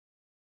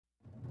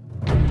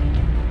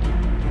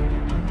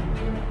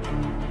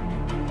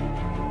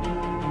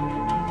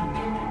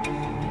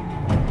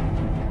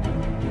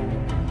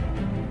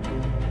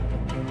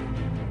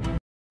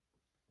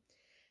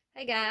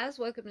Hey guys,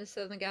 welcome to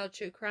Southern Gal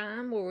True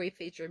Crime, where we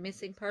feature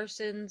missing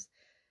persons,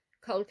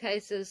 cold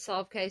cases,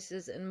 solved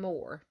cases, and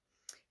more.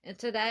 And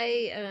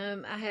today,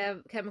 I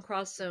have come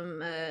across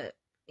some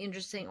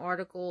interesting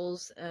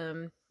articles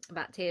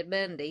about Ted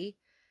Bundy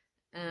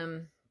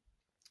um,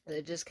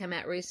 that just come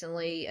out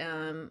recently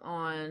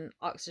on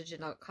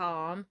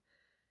Oxygen.com.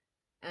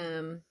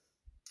 The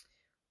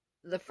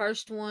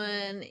first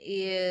one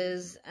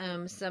is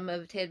some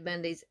of Ted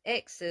Bundy's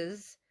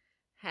exes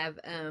have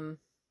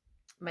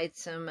made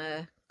some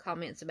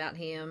comments about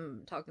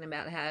him, talking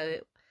about how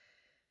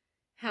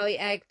he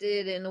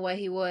acted and the way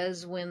he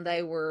was when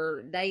they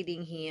were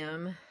dating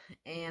him,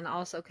 and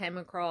also came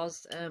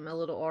across a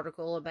little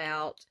article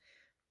about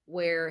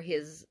where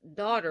his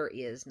daughter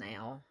is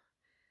now.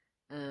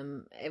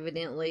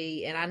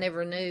 Evidently, and I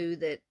never knew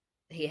that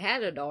he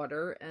had a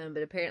daughter,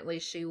 but apparently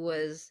she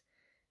was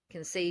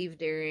conceived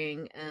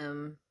during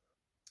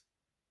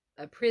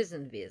a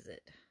prison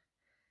visit.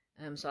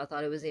 So I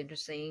thought it was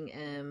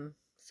interesting.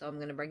 So I'm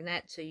going to bring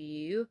that to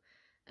you.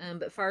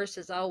 But first,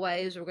 as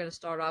always, we're going to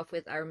start off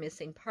with our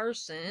missing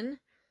person.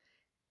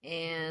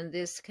 And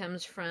this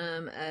comes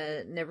from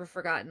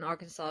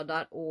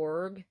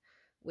neverforgottenarkansas.org,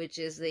 which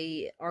is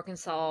the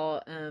Arkansas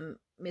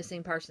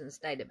missing persons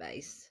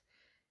database.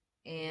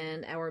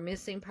 And our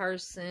missing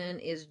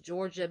person is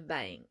Georgia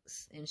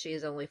Banks, and she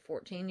is only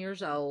 14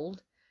 years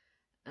old.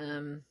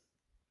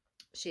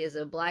 She is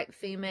a black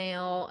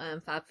female,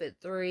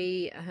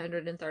 5'3",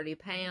 130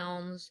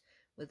 pounds,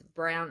 with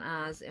brown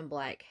eyes and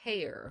black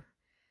hair.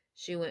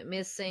 She went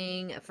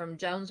missing from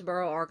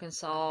Jonesboro,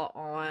 Arkansas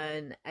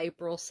on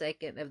April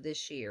 2nd of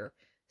this year.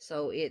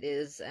 So it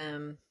is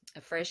a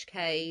fresh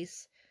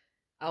case.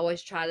 I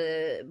always try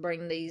to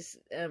bring these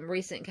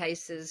recent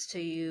cases to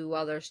you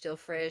while they're still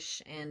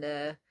fresh, and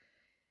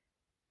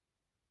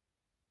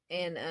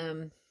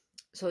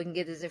so we can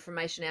get this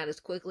information out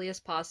as quickly as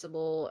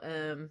possible.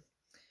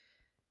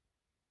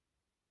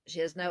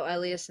 She has no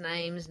alias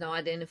names, no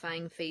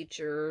identifying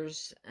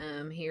features.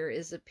 Here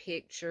is a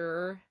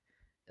picture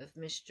of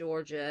Miss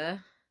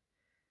Georgia.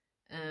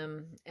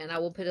 And I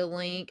will put a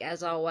link,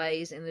 as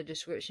always, in the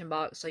description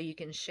box so you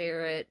can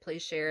share it.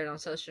 Please share it on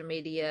social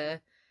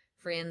media,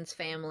 friends,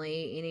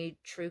 family, any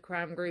true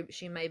crime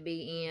groups you may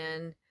be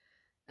in,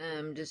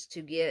 just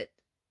to get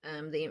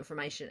the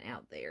information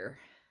out there.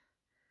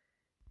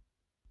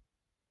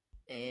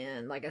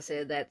 And like I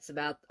said, that's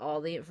about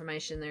all the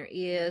information there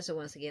is. So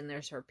once again,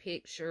 there's her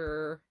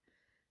picture.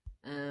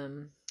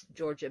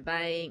 Georgia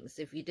Banks.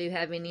 If you do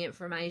have any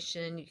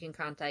information, you can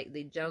contact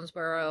the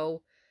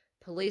Jonesboro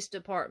Police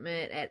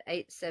Department at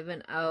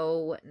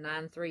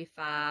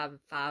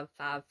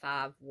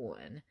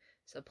 870-935-5551.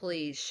 So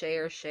please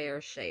share.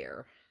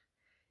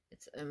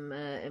 It's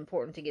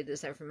important to get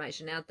this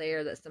information out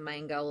there. That's the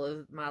main goal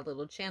of my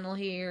little channel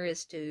here,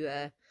 is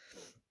to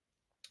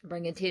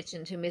bring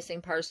attention to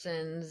missing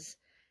persons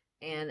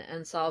and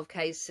unsolved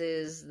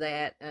cases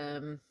that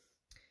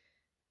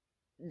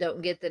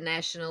don't get the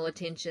national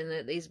attention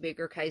that these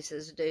bigger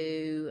cases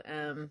do.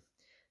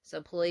 So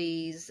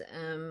please,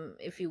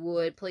 if you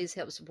would, please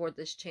help support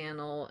this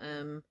channel,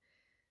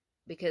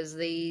 because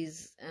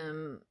these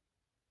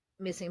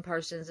missing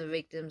persons and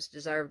victims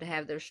deserve to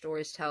have their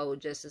stories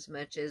told just as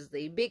much as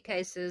the big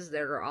cases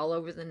that are all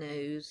over the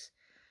news.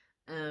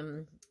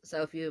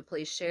 So if you would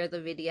please share the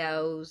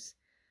videos,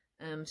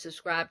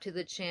 subscribe to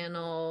the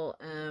channel,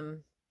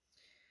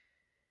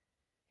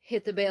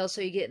 hit the bell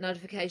so you get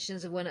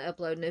notifications of when I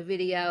upload new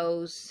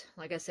videos.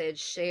 Like I said,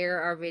 share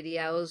our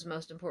videos,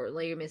 most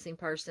importantly your missing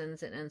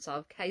persons and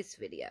unsolved case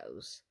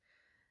videos.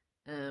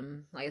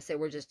 Like I said,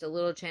 we're just a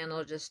little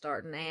channel just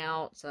starting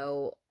out,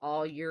 so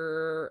all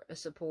your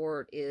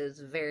support is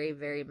very,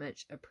 very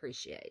much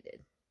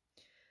appreciated.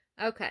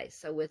 Okay,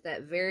 so with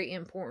that very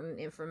important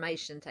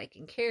information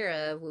taken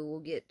care of, we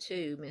will get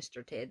to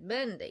Mr. Ted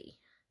Bundy.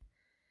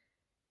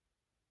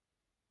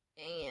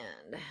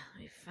 And let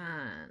me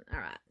find,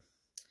 all right.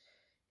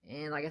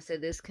 And like I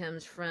said, this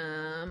comes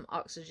from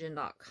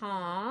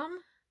Oxygen.com,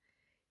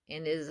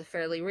 and is a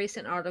fairly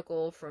recent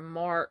article from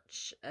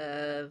March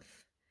of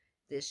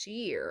this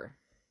year.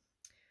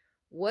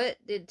 What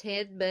did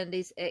Ted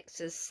Bundy's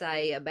exes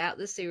say about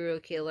the serial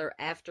killer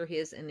after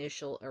his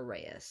initial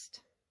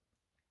arrest?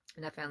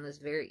 And I found this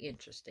very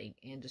interesting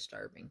and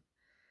disturbing.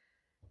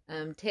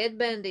 Ted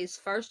Bundy's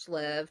first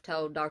love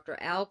told Dr.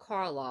 Al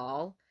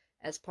Carlisle,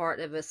 as part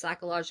of a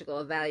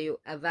psychological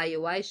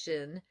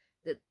evaluation,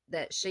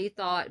 that she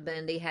thought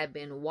Bundy had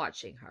been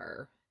watching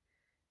her.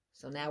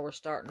 So now we're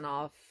starting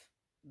off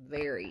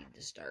very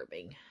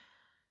disturbing.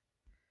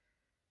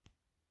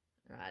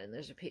 Alright, and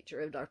there's a picture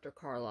of Dr.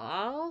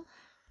 Carlisle.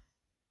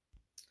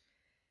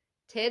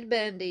 Ted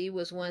Bundy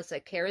was once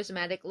a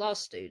charismatic law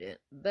student,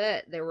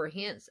 but there were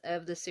hints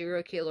of the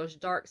serial killer's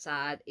dark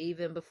side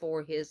even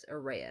before his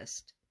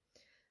arrest.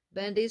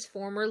 Bundy's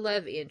former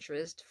love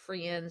interest,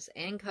 friends,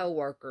 and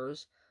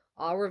co-workers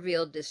all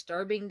revealed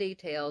disturbing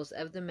details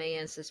of the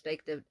man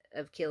suspected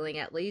of killing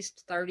at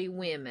least 30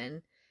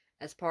 women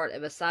as part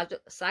of a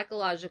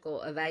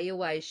psychological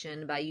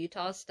evaluation by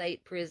Utah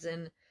State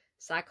Prison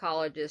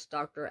psychologist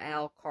Dr.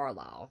 Al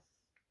Carlisle.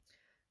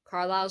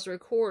 Carlisle's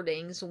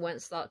recordings,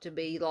 once thought to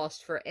be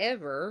lost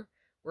forever,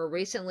 were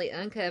recently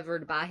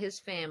uncovered by his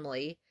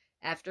family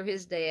after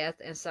his death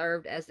and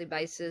served as the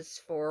basis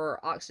for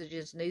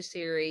Oxygen's new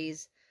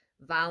series,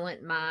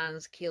 Violent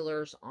Minds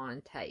Killers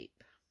on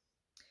Tape.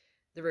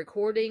 The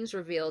recordings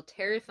revealed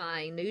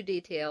terrifying new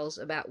details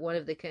about one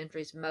of the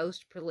country's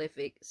most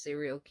prolific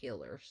serial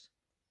killers.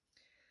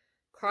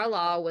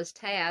 Carlisle was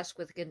tasked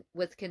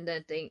with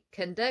conducting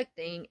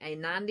a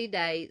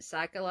 90-day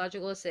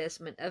psychological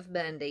assessment of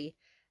Bundy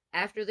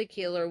after the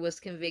killer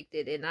was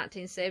convicted in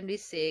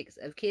 1976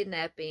 of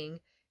kidnapping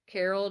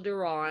Carol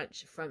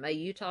Durant from a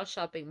Utah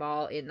shopping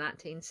mall in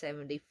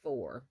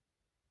 1974.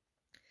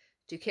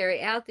 To carry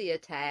out the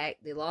attack,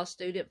 the law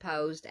student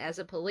posed as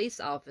a police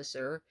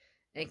officer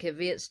and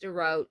convinced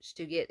Durant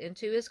to get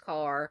into his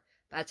car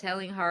by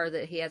telling her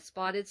that he had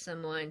spotted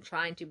someone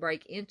trying to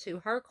break into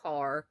her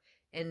car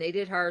and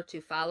needed her to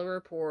file a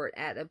report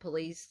at a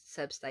police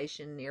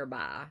substation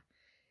nearby.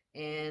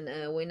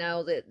 And we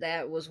know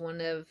that was one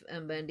of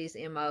Bundy's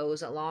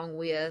MOs, along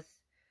with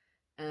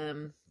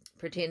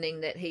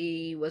pretending that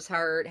he was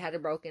hurt, had a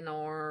broken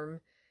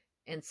arm,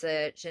 and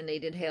such, and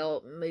needed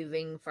help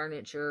moving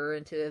furniture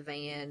into a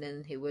van,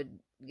 and he would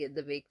get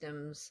the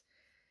victims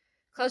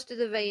close to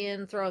the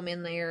van, throw them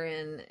in there,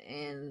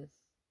 and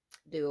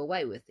do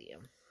away with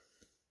them.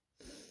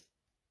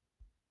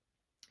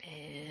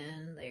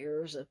 And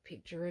there's a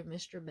picture of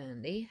Mr.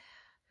 Bundy.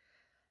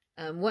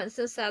 Once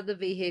inside the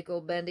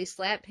vehicle, Bundy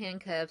slapped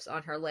handcuffs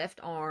on her left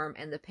arm,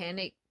 and the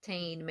panicked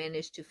teen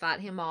managed to fight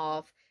him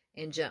off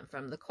and jump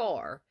from the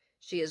car.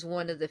 She is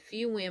one of the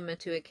few women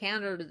to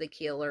encounter the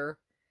killer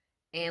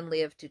and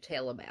live to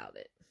tell about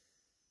it.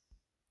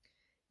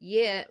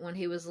 Yet, when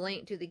he was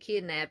linked to the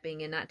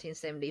kidnapping in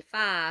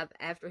 1975,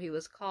 after he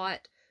was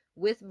caught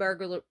with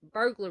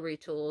burglary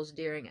tools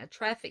during a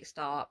traffic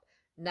stop,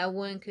 no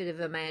one could have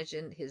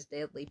imagined his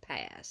deadly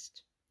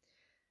past.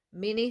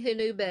 Many who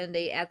knew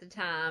Bundy at the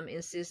time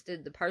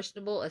insisted the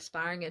personable,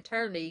 aspiring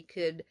attorney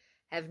could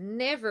have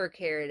never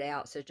carried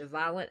out such a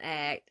violent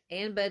act,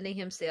 and Bundy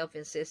himself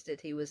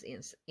insisted he was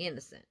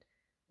innocent.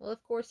 Well,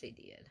 of course he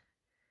did.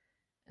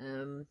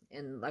 And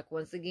like,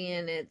 once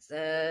again, it's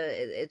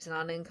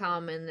not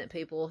uncommon that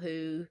people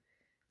who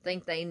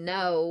think they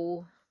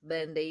know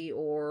Bundy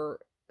or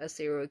a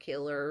serial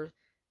killer,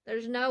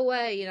 there's no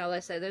way, they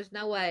say there's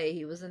no way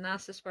he was the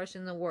nicest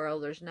person in the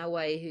world. There's no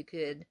way he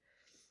could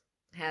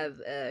have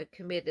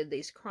committed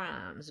these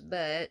crimes.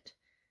 But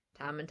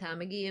time and time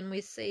again,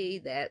 we see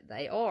that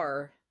they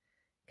are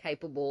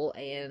capable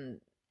and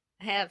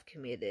have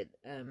committed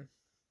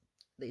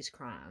these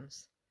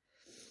crimes.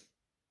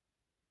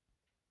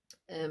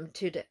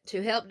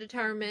 To help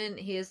determine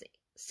his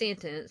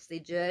sentence, the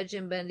judge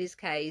in Bundy's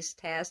case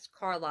tasked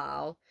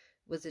Carlisle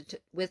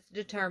with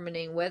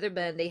determining whether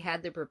Bundy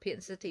had the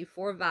propensity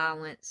for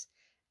violence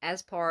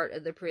as part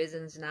of the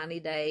prison's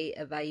 90-day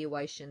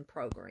evaluation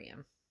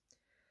program.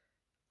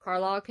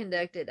 Carlisle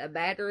conducted a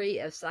battery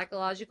of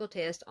psychological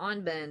tests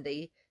on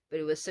Bundy, but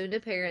it was soon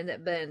apparent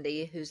that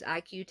Bundy, whose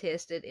IQ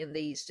tested in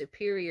the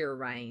superior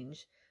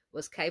range,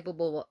 was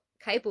capable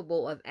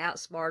of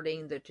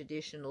outsmarting the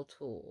traditional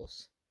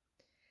tools.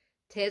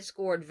 Ted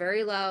scored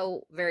very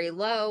low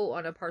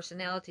on a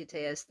personality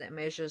test that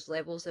measures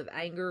levels of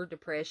anger,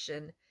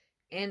 depression,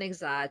 and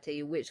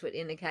anxiety, which would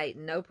indicate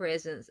no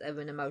presence of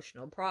an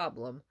emotional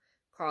problem,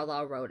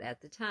 Carlisle wrote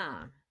at the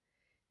time.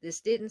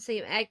 This didn't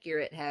seem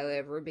accurate,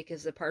 however,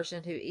 because the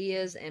person who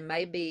is and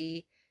may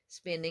be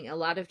spending a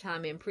lot of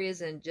time in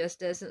prison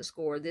just doesn't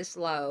score this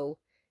low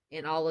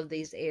in all of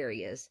these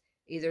areas.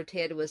 Either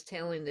Ted was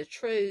telling the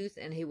truth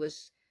and he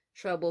was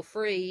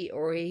trouble-free,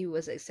 or he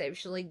was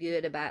exceptionally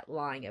good about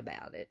lying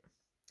about it.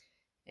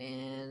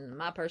 And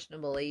my personal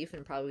belief,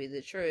 and probably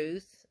the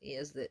truth,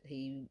 is that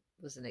he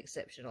was an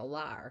exceptional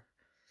liar.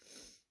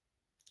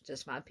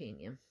 Just my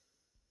opinion.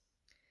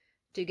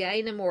 To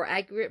gain a more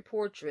accurate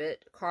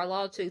portrait,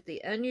 Carlisle took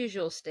the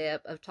unusual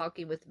step of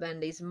talking with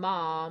Bundy's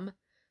mom,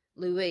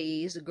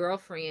 Louise,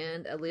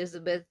 girlfriend,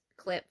 Elizabeth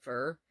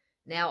Klepfer,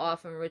 now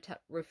often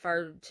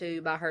referred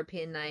to by her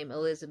pen name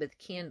Elizabeth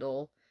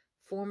Kendall,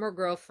 former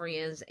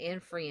girlfriends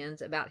and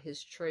friends, about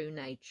his true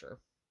nature.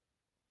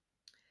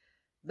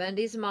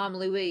 Bundy's mom,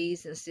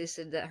 Louise,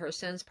 insisted that her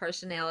son's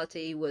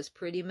personality was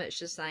pretty much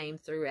the same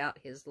throughout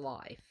his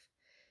life.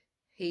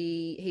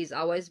 He's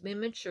always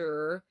been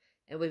mature,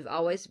 and we've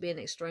always been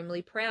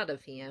extremely proud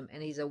of him,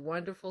 and he's a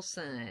wonderful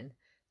son,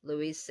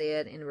 Louise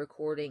said in a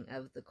recording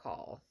of the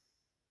call.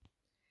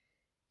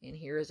 And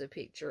here is a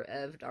picture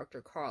of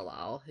Dr.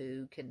 Carlisle,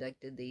 who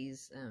conducted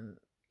these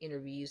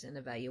interviews and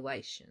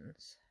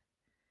evaluations.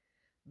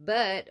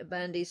 But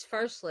Bundy's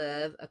first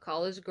love, a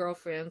college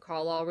girlfriend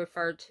Carlisle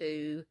referred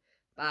to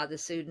by the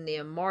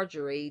pseudonym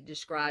Marjorie,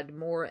 described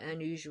more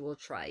unusual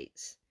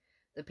traits.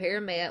 The pair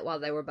met while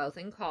they were both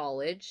in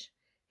college.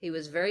 He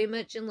was very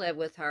much in love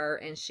with her,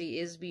 and she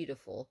is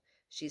beautiful.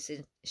 She's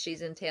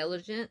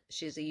intelligent.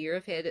 She's a year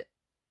ahead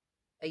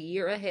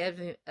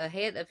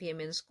of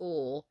him in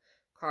school,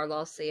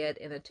 Carlisle said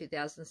in a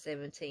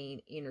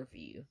 2017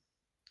 interview.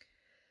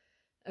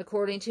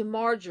 According to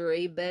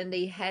Marjorie,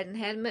 Bundy hadn't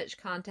had much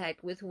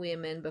contact with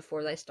women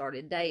before they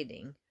started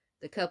dating.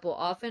 The couple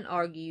often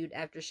argued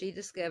after she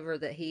discovered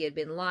that he had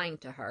been lying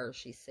to her,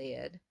 she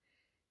said.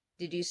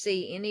 Did you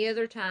see any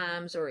other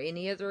times or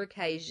any other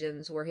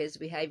occasions where his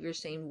behavior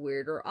seemed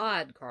weird or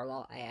odd?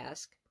 Carlyle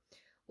asked.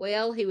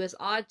 Well, he was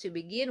odd to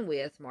begin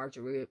with,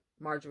 Marjorie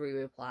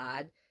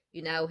replied.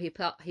 You know, he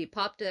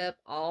popped up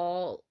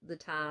all the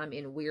time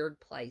in weird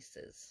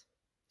places.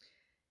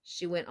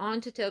 She went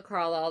on to tell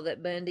Carlyle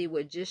that Bundy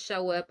would just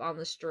show up on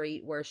the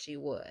street where she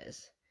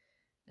was.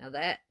 Now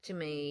that, to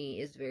me,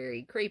 is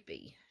very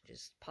creepy.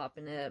 Just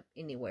popping up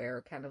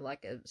anywhere, kind of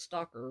like a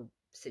stalker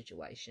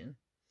situation.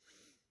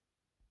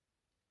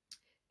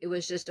 It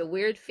was just a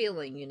weird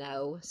feeling, you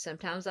know.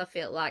 Sometimes I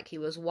felt like he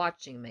was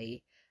watching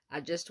me.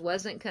 I just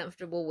wasn't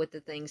comfortable with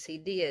the things he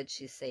did,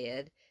 she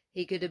said.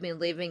 He could have been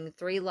living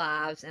 3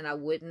 lives and I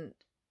wouldn't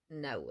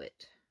know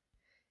it.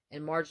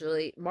 And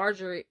Marjorie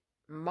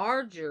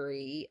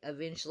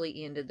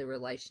eventually ended the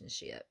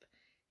relationship.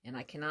 And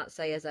I cannot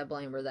say as I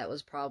blame her. That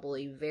was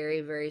probably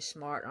very, very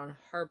smart on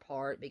her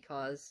part,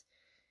 because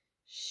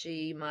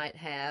she might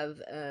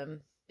have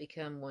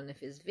become one of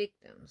his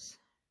victims.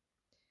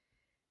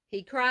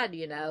 He cried,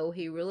 you know.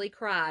 He really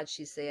cried,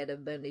 she said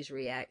of Bundy's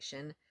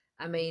reaction.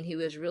 I mean, he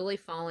was really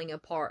falling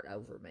apart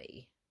over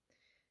me.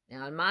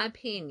 Now, in my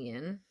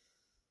opinion,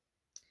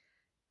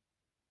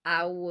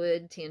 I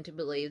would tend to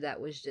believe that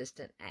was just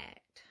an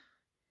act.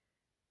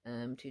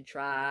 To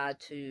try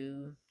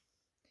to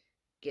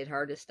get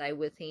her to stay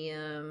with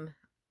him.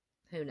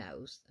 Who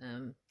knows?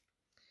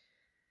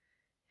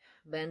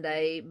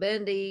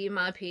 Bundy, in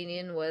my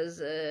opinion,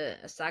 was a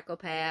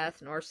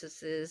psychopath,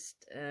 narcissist.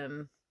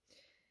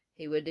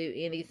 He would do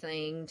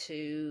anything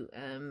to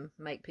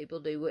make people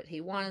do what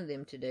he wanted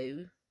them to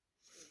do.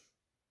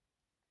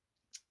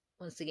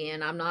 Once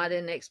again, I'm not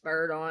an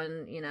expert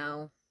on,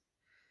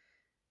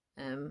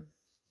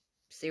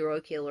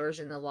 serial killers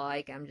and the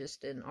like. I'm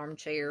just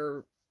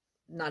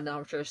not an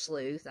armchair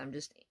sleuth. I'm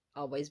just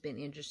always been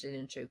interested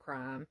in true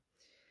crime.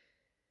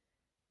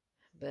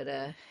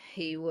 But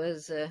he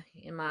was,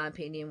 in my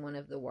opinion, one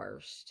of the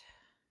worst.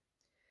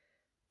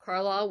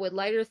 Carlyle would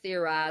later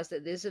theorize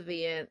that this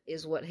event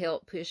is what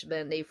helped push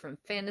Bundy from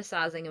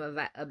fantasizing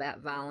about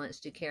violence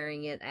to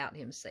carrying it out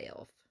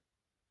himself.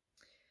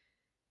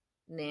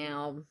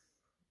 Now,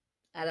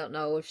 I don't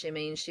know if she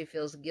means she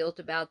feels guilt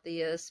about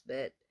this,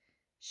 but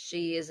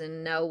she is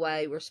in no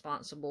way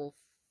responsible.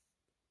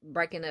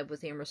 Breaking up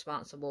with him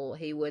responsible.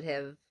 He would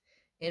have,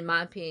 in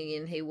my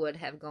opinion, he would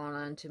have gone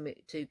on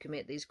to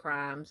commit these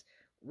crimes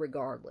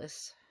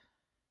regardless.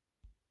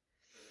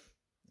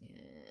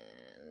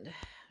 And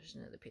there's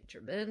another picture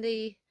of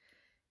Bundy.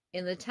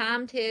 In the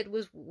time Ted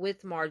was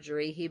with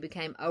Marjorie, he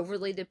became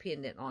overly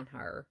dependent on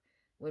her.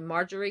 When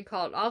Marjorie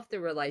called off the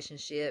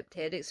relationship,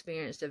 Ted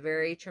experienced a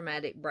very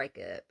traumatic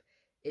breakup.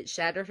 It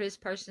shattered his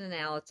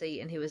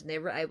personality, and he was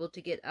never able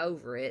to get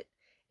over it,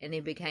 and he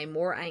became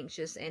more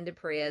anxious and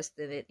depressed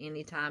than at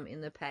any time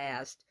in the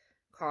past,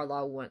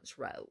 Carlyle once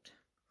wrote.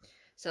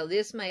 So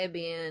this may have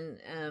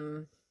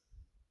been,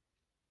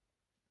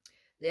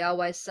 they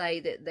always say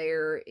that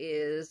there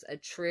is a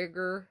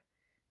trigger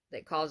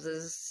that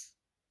causes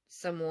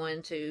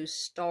someone to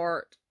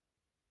start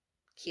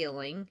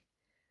killing.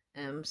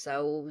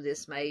 So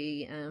this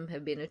may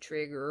have been a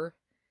trigger.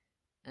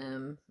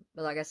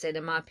 But like I said,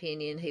 in my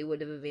opinion, he would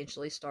have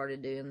eventually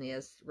started doing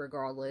this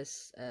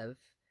regardless of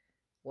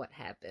what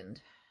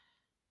happened.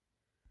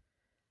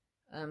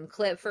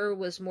 Klepfer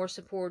was more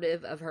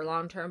supportive of her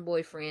long-term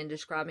boyfriend,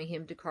 describing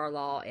him to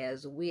Carlyle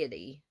as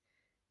witty.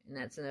 And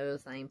that's another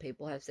thing.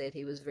 People have said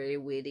he was very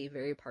witty,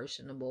 very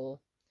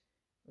personable,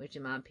 which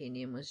in my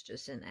opinion was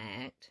just an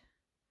act.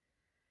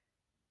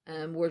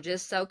 We're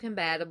just so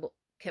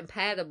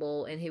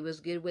compatible, and he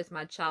was good with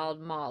my child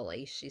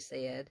Molly, she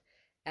said,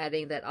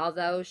 adding that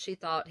although she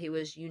thought he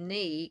was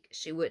unique,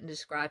 she wouldn't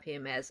describe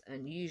him as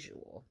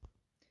unusual.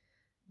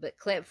 But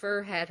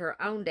Klepfer had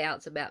her own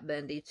doubts about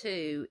Bundy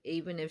too,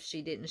 even if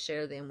she didn't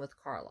share them with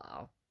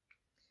Carlyle.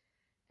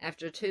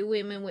 After 2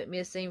 women went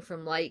missing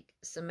from Lake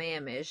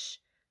Sammamish,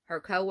 her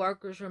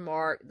co-workers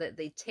remarked that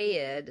the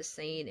Ted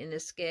seen in a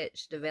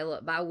sketch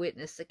developed by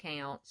witness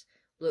accounts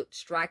looked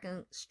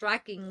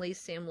strikingly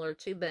similar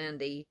to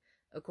Bundy,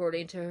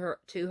 according to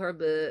her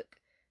book,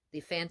 The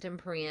Phantom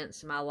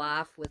Prince, My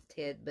Life with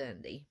Ted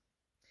Bundy.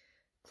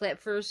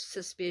 Klepfer's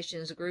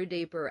suspicions grew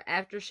deeper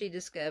after she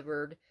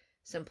discovered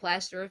some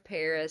plaster of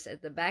Paris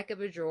at the back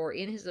of a drawer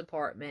in his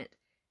apartment,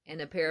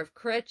 and a pair of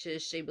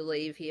crutches she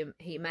believed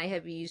he may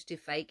have used to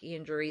fake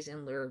injuries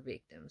and lure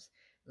victims.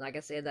 Like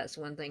I said, that's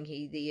one thing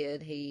he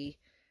did. He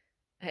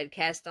had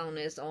cast on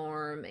his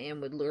arm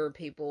and would lure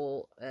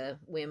people,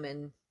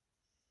 women,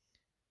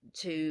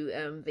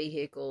 to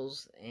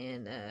vehicles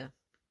and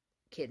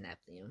kidnap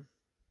them.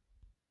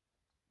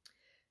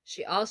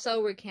 She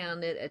also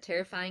recounted a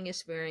terrifying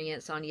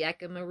experience on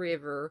Yakima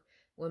River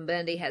when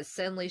Bundy had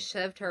suddenly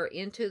shoved her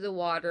into the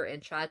water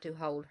and tried to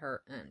hold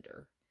her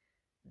under.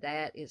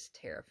 That is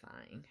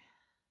terrifying.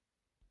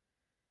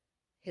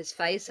 His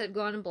face had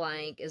gone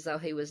blank, as though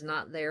he was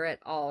not there at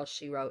all,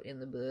 she wrote in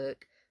the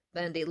book.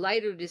 Bundy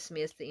later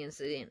dismissed the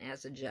incident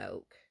as a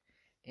joke.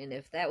 And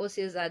if that was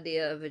his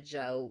idea of a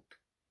joke,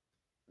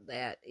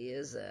 that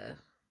is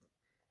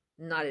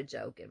not a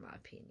joke in my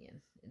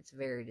opinion. It's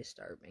very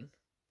disturbing.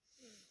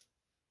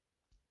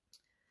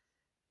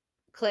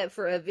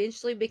 Klepfer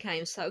eventually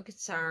became so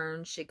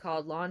concerned she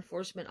called law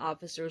enforcement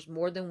officers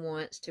more than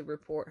once to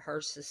report her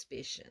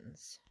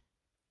suspicions.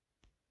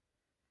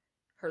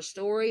 Her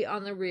story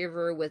on the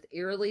river was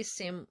eerily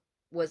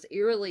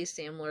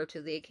similar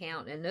to the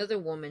account another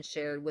woman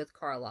shared with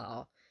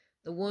Carlyle.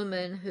 The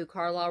woman, who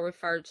Carlyle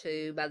referred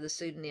to by the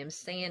pseudonym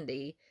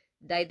Sandy,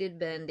 dated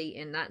Bundy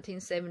in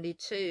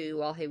 1972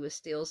 while he was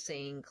still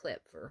seeing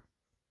Klepfer.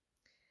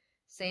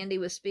 Sandy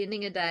was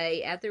spending a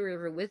day at the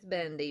river with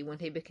Bundy when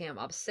he became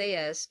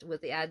obsessed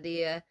with the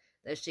idea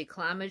that she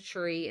climb a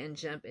tree and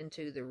jump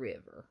into the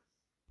river.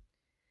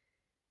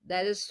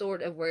 That is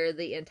sort of where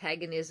the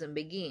antagonism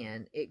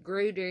began. It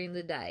grew during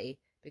the day,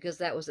 because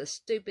that was a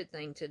stupid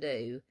thing to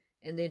do,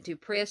 and then to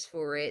press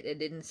for it, it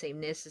didn't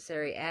seem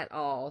necessary at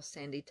all,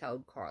 Sandy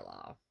told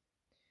Carlyle.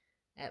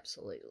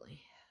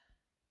 Absolutely.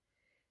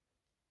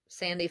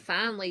 Sandy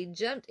finally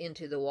jumped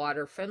into the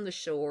water from the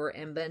shore,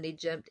 and Bundy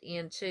jumped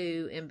in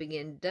too and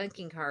began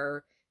dunking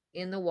her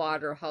in the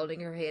water,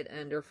 holding her head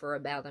under for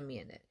about a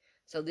minute.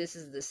 So this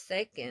is the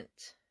second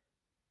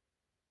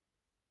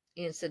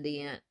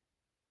incident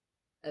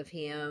of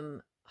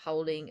him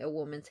holding a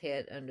woman's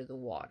head under the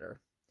water.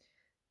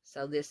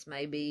 So this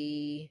may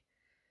be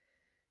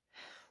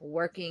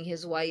working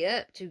his way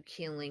up to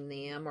killing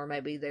them, or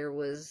maybe there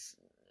was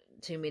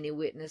too many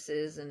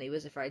witnesses and he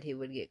was afraid he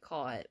would get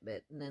caught,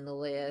 but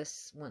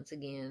nonetheless, once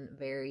again,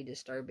 very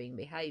disturbing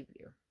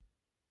behavior.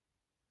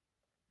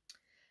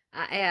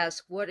 I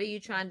asked, "What are you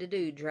trying to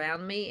do,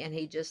 drown me?" and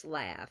he just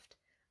laughed.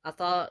 I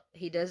thought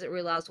he doesn't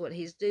realize what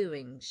he's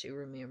doing, she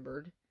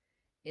remembered.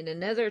 In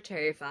another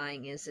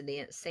terrifying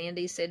incident,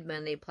 Sandy said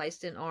Bundy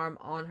placed an arm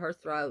on her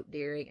throat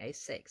during a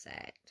sex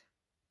act.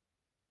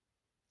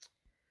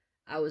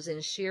 I was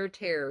in sheer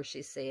terror,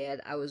 she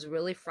said. I was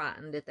really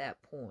frightened at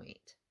that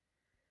point.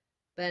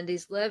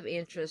 Bundy's love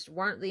interests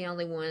weren't the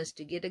only ones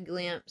to get a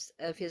glimpse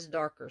of his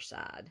darker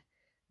side.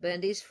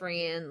 Bundy's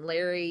friend,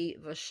 Larry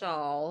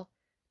Vachal,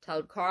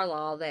 told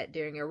Carlyle that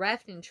during a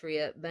rafting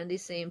trip, Bundy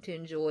seemed to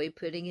enjoy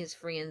putting his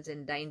friends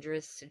in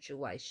dangerous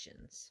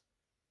situations.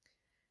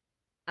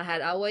 I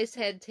had always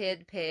had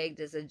Ted pegged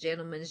as a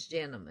gentleman's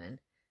gentleman,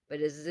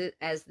 but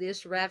as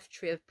this raft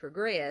trip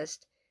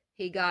progressed,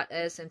 he got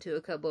us into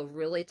a couple of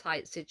really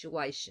tight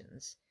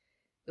situations.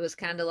 It was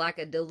kind of like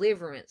a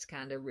Deliverance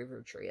kind of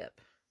river trip.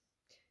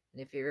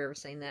 And if you've ever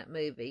seen that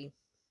movie,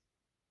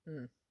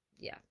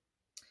 yeah.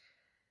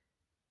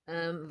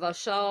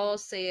 Vachal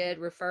said,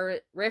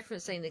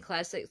 referencing the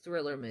classic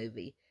thriller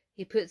movie,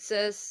 he puts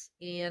us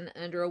in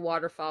under a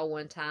waterfall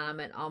one time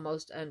and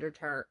almost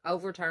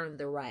overturned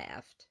the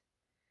raft.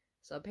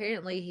 So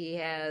apparently he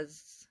had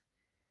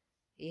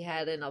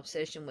an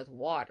obsession with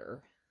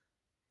water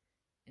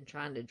and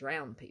trying to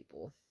drown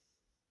people.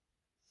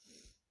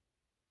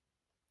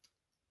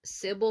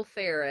 Sybil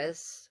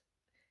Ferris,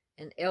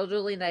 an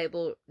elderly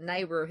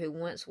neighbor who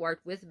once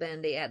worked with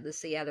Bundy at the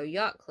Seattle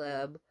Yacht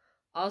Club,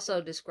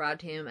 also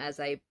described him as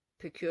a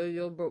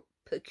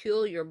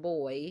peculiar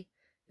boy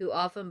who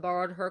often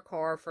borrowed her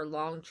car for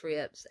long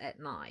trips at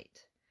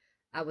night.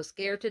 I was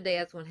scared to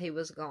death when he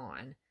was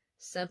gone.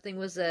 Something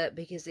was up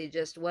because he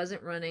just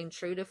wasn't running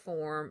true to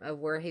form of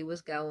where he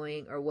was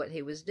going or what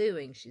he was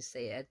doing, she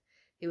said.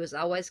 He was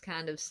always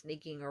kind of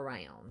sneaking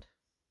around.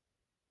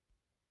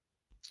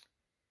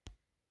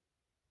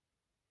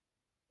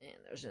 And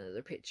there's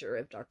another picture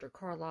of Dr.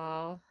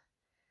 Carlyle.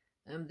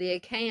 The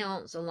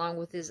accounts, along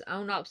with his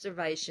own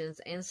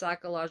observations and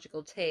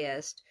psychological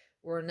tests,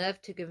 were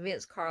enough to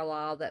convince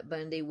Carlyle that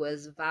Bundy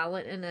was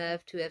violent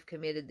enough to have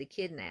committed the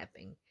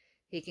kidnapping.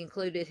 He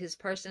concluded his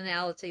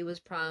personality was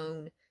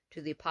prone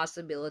to the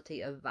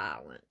possibility of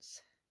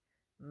violence.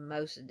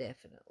 Most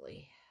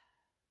definitely.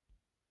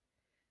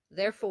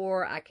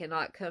 Therefore, I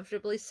cannot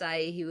comfortably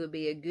say he would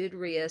be a good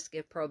risk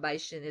if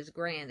probation is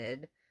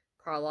granted,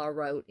 Carlyle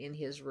wrote in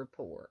his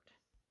report.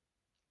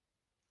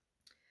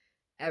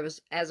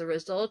 As a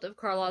result of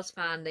Carlyle's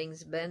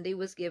findings, Bundy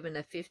was given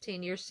a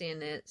 15-year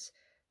sentence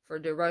for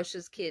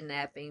DeRocha's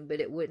kidnapping, but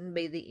it wouldn't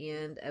be the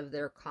end of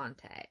their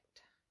contact.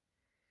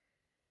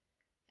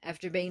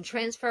 After being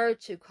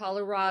transferred to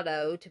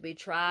Colorado to be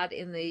tried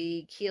in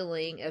the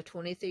killing of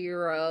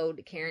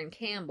 23-year-old Karen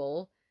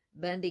Campbell,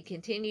 Bundy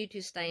continued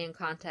to stay in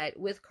contact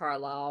with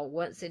Carlyle,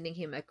 once sending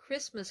him a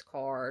Christmas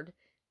card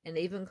and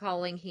even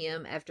calling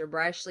him after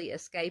brashly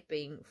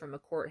escaping from a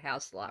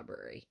courthouse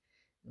library.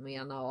 And we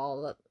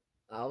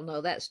all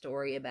know that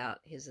story about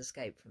his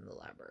escape from the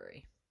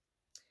library.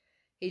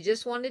 He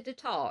just wanted to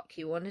talk.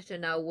 He wanted to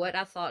know what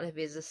I thought of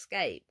his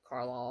escape,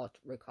 Carlyle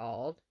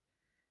recalled.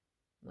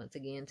 Once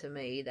again, to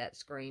me, that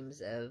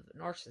screams of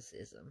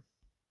narcissism.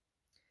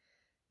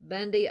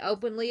 Bundy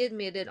openly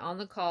admitted on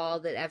the call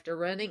that after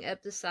running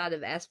up the side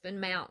of Aspen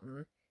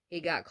Mountain, he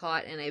got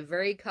caught in a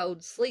very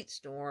cold sleet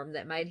storm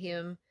that made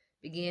him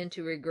begin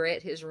to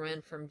regret his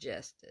run from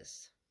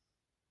justice.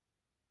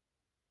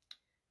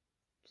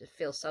 Just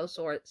feel so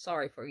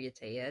sorry for you,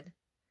 Ted.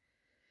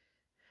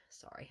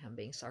 Sorry, I'm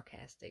being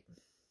sarcastic.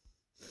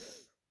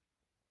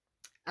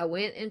 I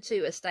went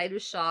into a state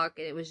of shock,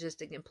 and it was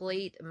just a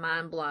complete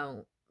mind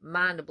blow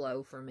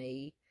for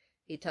me,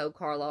 he told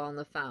Carla on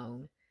the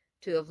phone.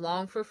 To have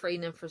longed for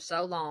freedom for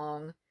so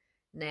long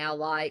now,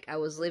 like I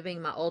was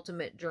living my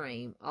ultimate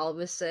dream. All of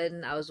a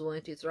sudden, I was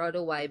willing to throw it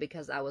away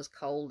because I was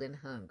cold and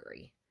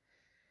hungry.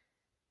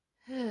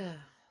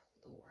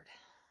 Lord.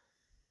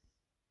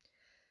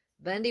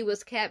 Bundy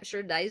was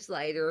captured days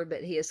later,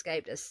 but he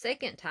escaped a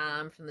second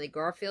time from the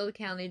Garfield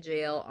County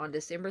Jail on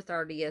December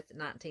 30th,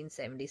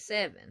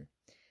 1977.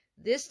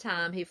 This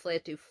time, he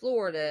fled to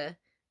Florida,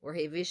 where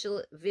he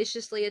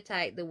viciously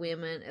attacked the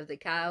women of the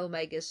Chi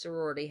Omega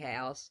sorority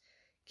house,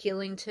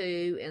 killing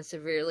 2 and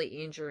severely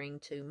injuring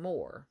 2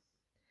 more.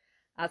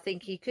 I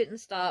think he couldn't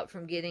stop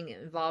from getting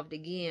involved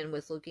again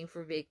with looking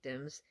for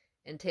victims,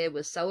 and Ted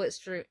was so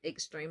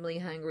extremely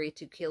hungry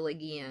to kill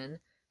again,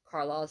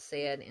 Carlisle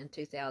said in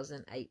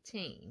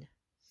 2018.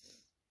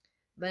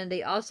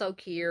 Bundy also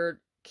killed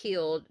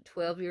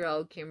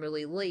 12-year-old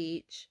Kimberly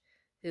Leach,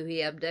 who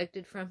he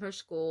abducted from her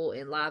school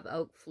in Live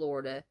Oak,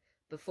 Florida,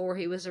 before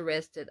he was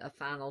arrested a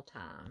final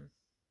time.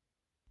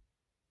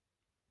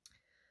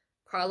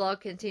 Carlisle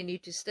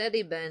continued to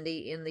study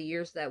Bundy in the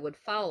years that would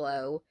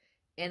follow,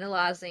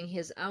 analyzing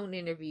his own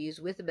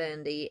interviews with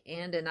Bundy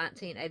and a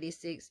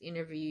 1986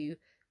 interview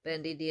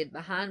Bundy did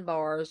behind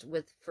bars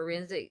with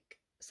forensic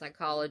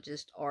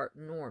psychologist Art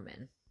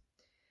Norman.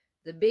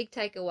 The big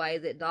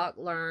takeaway that Doc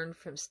learned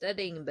from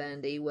studying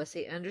Bundy was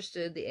he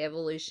understood the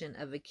evolution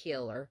of a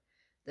killer,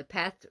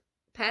 the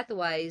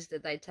pathways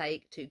that they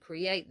take to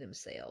create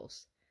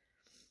themselves.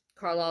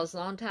 Carlisle's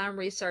longtime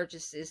research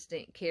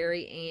assistant,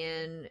 Carrie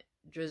Ann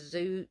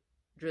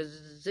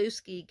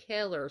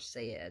Drzuski-Keller,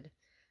 said,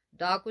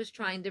 Doc was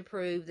trying to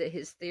prove that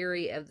his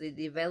theory of the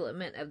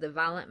development of the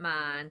violent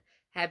mind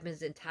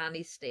happens in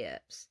tiny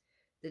steps.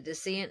 The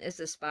descent is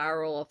a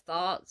spiral of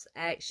thoughts,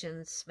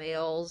 actions,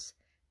 smells,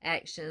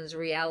 actions,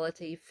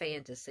 reality,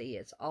 fantasy.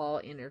 It's all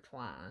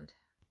intertwined.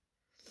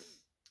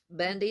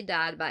 Bundy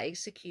died by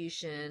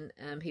execution.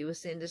 He was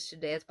sentenced to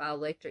death by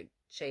electric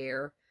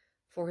chair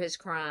for his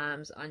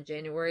crimes on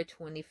January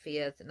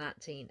 25th,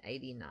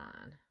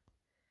 1989.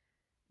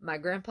 My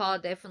grandpa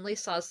definitely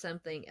saw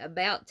something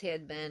about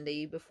Ted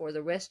Bundy before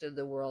the rest of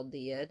the world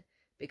did,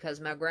 because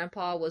my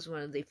grandpa was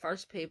one of the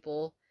first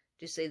people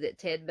to see that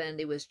Ted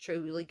Bundy was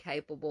truly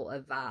capable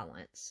of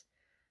violence.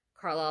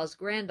 Carlisle's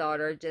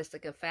granddaughter,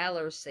 Jessica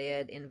Fowler,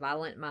 said in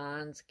Violent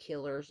Minds,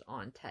 Killers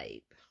on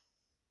Tape.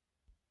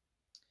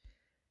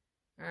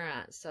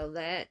 Alright, so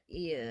that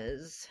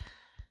is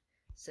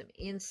some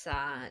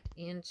insight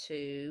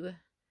into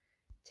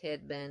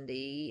Ted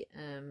Bundy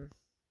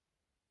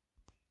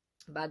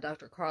by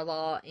Dr.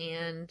 Carlisle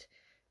and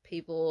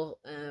people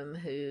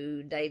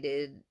who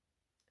dated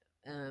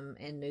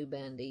and knew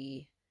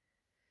Bundy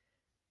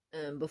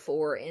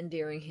before and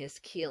during his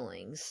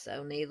killings.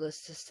 So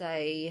needless to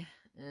say,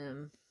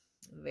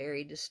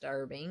 very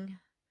disturbing.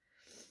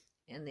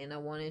 And then I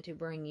wanted to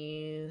bring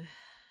you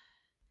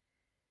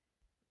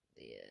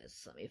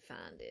this, let me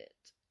find it,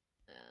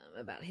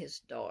 about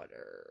his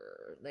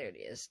daughter. There it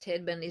is.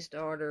 Ted Bundy's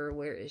daughter,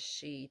 where is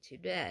she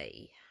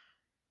today?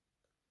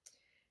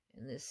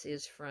 And this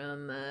is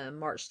from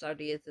March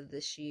 30th of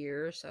this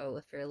year, so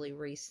fairly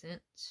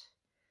recent.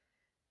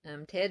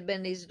 Ted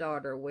Bundy's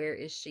daughter, where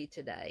is she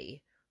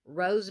today?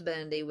 Rose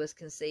Bundy was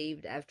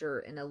conceived after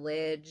an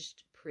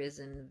alleged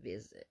prison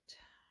visit.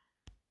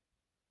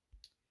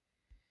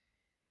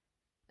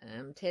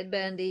 Ted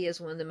Bundy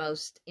is one of the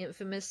most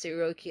infamous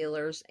serial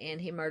killers, and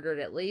he murdered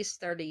at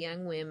least 30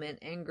 young women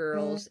and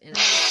girls in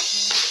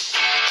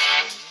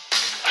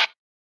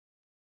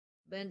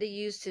Bundy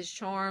used his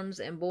charms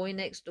and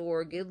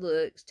boy-next-door good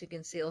looks to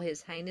conceal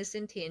his heinous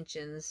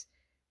intentions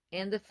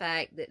and the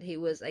fact that he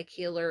was a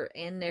killer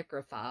and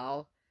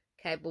necrophile,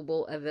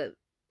 capable of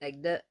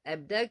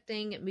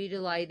abducting,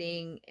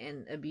 mutilating,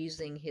 and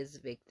abusing his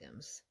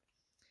victims.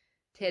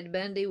 Ted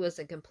Bundy was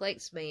a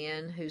complex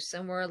man who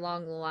somewhere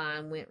along the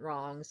line went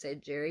wrong,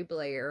 said Jerry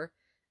Blair,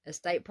 a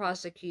state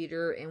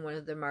prosecutor in one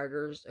of the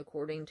murders,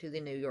 according to the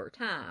New York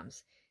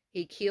Times.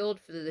 He killed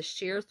for the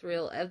sheer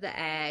thrill of the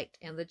act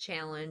and the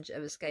challenge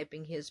of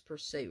escaping his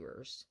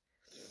pursuers.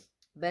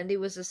 Bundy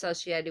was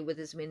associated with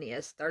as many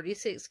as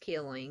 36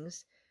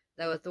 killings,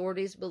 though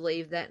authorities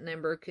believe that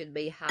number could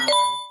be higher,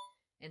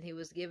 and he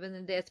was given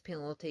the death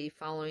penalty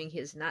following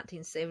his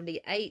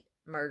 1978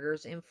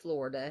 murders in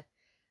Florida.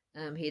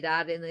 He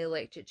died in the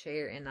electric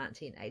chair in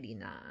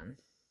 1989.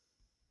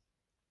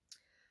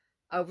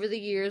 Over the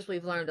years,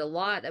 we've learned a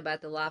lot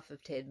about the life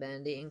of Ted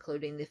Bundy,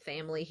 including the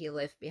family he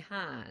left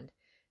behind.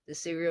 The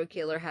serial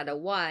killer had a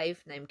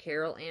wife named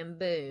Carol Ann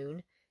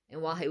Boone,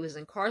 and while he was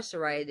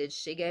incarcerated,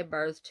 she gave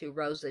birth to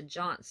Rosa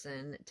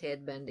Johnson,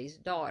 Ted Bundy's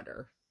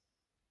daughter.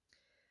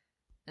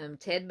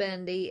 Ted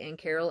Bundy and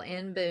Carol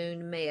Ann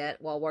Boone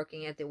met while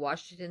working at the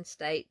Washington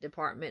State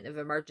Department of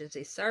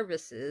Emergency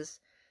Services,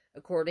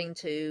 according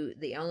to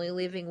the only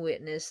living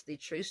witness, the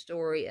true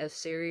story of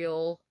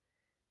serial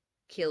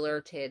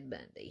killer Ted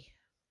Bundy.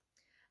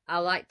 I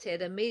liked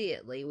Ted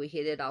immediately. We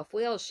hit it off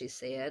well, she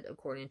said,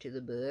 according to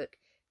the book.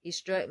 He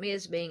struck me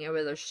as being a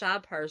rather shy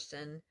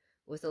person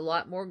with a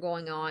lot more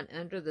going on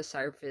under the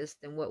surface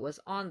than what was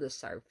on the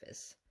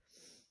surface.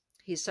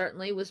 He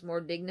certainly was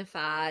more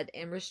dignified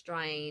and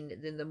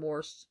restrained than the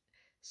more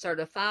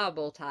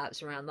certifiable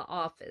types around the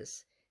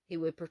office. He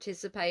would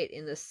participate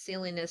in the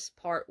silliness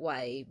part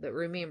way, but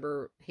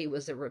remember, he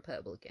was a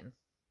Republican.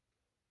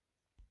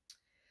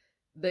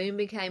 Boone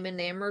became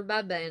enamored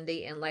by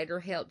Bundy and later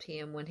helped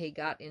him when he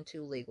got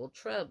into legal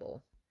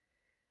trouble.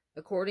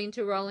 According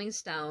to Rolling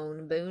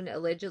Stone, Boone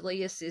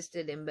allegedly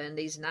assisted in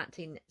Bundy's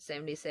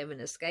 1977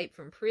 escape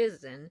from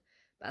prison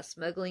by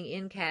smuggling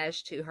in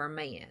cash to her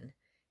man.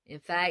 In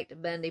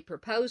fact, Bundy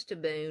proposed to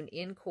Boone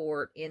in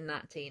court in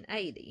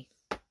 1980.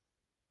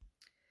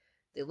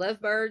 The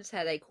Lovebirds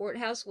had a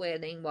courthouse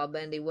wedding while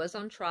Bundy was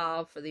on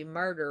trial for the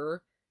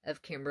murder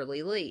of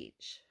Kimberly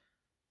Leach.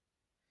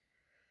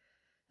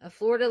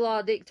 Florida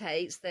law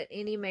dictates that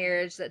any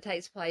marriage that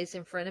takes place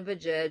in front of a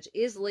judge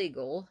is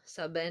legal,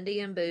 so Bundy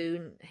and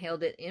Boone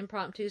held an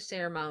impromptu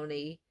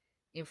ceremony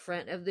in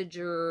front of the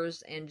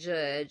jurors and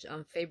judge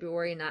on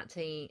February 9th,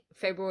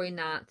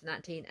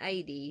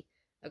 1980,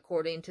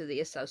 according to the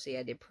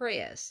Associated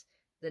Press.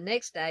 The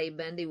next day,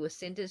 Bundy was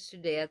sentenced to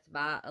death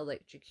by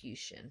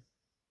electrocution.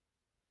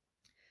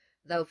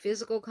 Though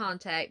physical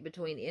contact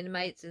between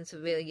inmates and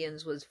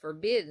civilians was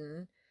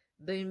forbidden,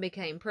 Boone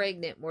became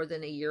pregnant more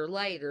than a year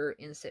later,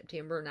 in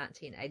September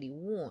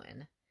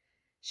 1981.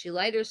 She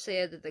later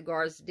said that the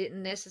guards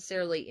didn't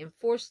necessarily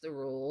enforce the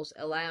rules,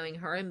 allowing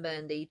her and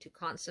Bundy to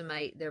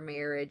consummate their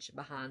marriage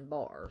behind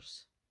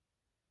bars.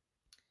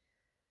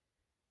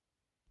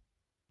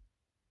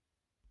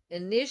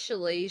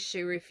 Initially,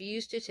 she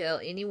refused to tell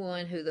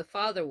anyone who the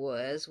father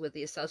was, with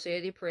the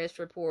Associated Press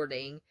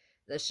reporting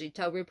that she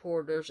told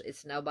reporters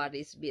it's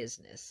nobody's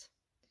business.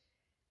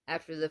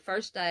 After the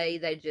first day,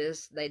 they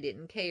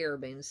didn't care,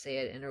 Boone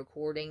said in a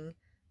recording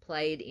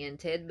played in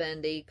Ted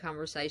Bundy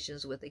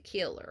Conversations with a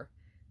Killer.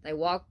 They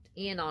walked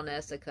in on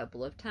us a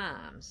couple of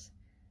times.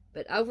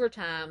 But over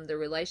time, the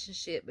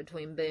relationship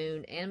between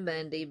Boone and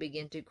Bundy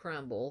began to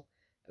crumble,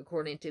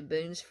 according to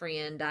Boone's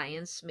friend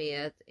Diane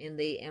Smith in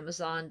the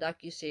Amazon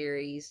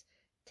docuseries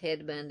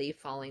Ted Bundy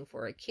Falling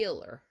for a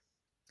Killer.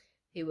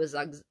 He was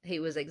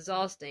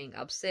exhausting,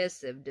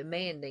 obsessive,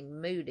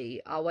 demanding,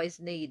 moody, always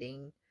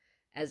needing,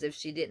 as if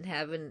she didn't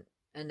have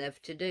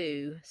enough to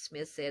do,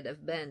 Smith said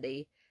of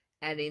Bundy,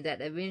 adding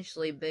that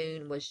eventually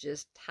Boone was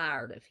just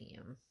tired of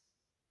him.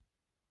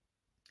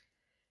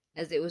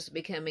 As it was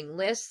becoming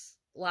less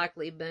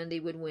likely Bundy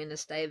would win a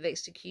stay of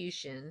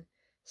execution,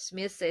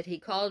 Smith said he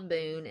called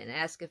Boone and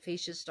asked if he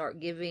should start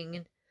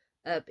giving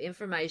up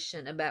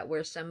information about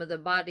where some of the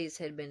bodies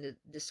had been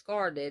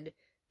discarded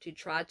to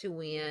try to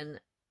win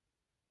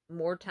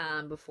more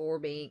time before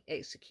being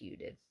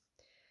executed.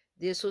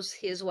 This was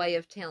his way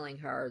of telling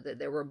her that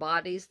there were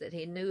bodies that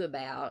he knew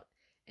about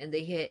and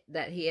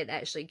that he had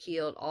actually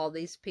killed all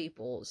these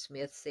people,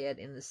 Smith said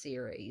in the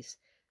series.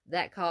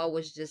 That call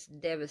was just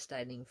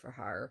devastating for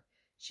her.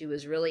 She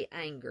was really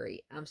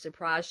angry. I'm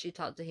surprised she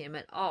talked to him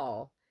at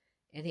all.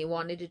 And he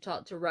wanted to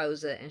talk to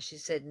Rosa, and she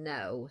said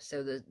no,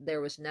 so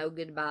there was no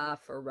goodbye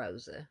for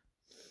Rosa.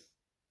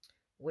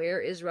 Where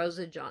is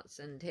Rosa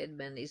Johnson, Ted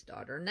Bundy's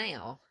daughter,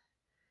 now?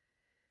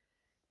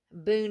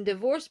 Boone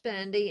divorced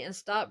Bundy and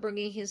stopped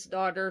bringing his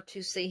daughter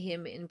to see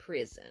him in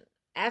prison.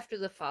 After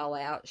the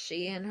fallout,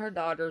 she and her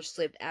daughter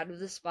slipped out of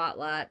the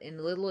spotlight, and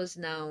little is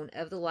known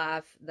of the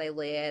life they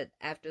led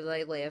after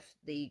they left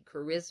the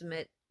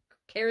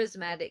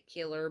charismatic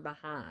killer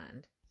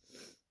behind.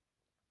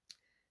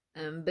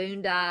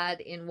 Boone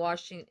died in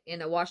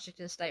a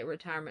Washington State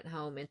retirement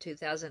home in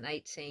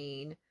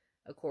 2018,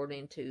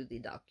 according to the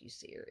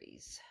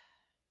docuseries.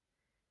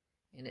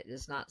 And it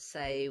does not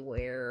say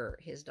where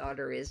his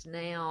daughter is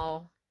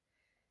now.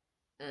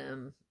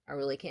 I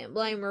really can't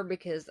blame her,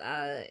 because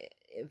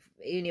if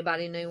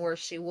anybody knew where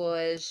she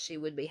was, she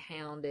would be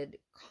hounded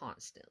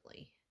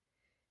constantly.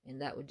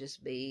 And that would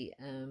just be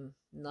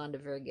not a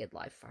very good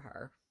life for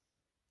her.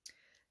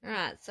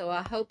 Alright, so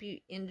I hope you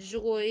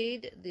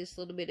enjoyed this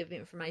little bit of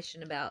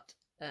information about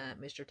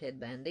Mr. Ted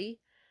Bundy.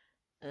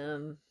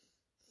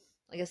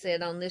 Like I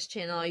said, on this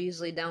channel, I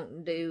usually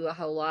don't do a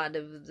whole lot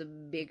of the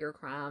bigger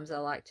crimes. I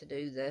like to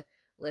do the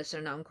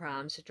lesser-known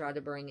crimes to try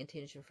to bring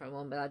attention from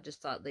them, but I just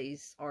thought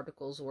these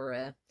articles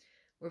were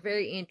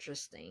very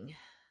interesting.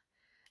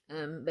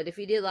 But if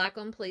you did like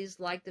them, please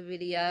like the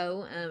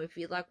video. If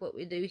you like what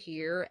we do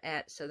here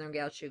at Southern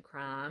Gal True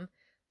Crime,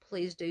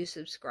 please do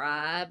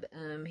subscribe,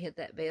 hit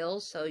that bell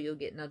so you'll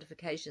get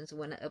notifications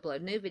when I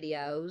upload new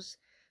videos.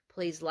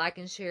 Please like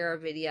and share our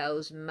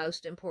videos.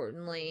 Most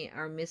importantly,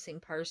 our missing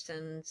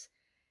persons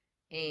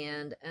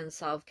and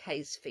unsolved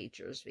case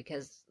features,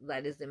 because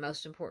that is the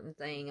most important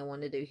thing I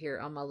want to do here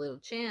on my little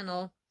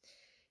channel,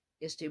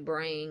 is to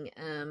bring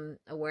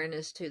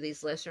awareness to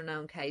these lesser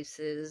known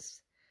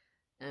cases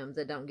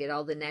that don't get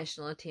all the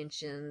national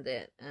attention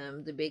that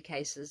the big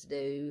cases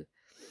do.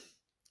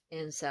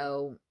 And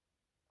so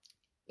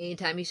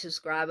anytime you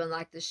subscribe and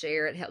like to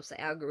share, it helps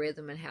the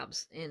algorithm and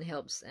helps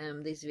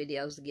these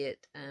videos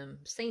get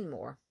seen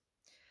more.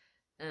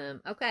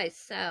 Okay,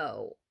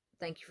 so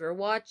thank you for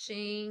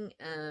watching.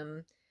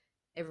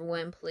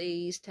 Everyone,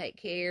 please take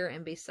care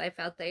and be safe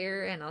out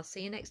there, and I'll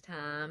see you next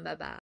time. Bye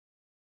bye.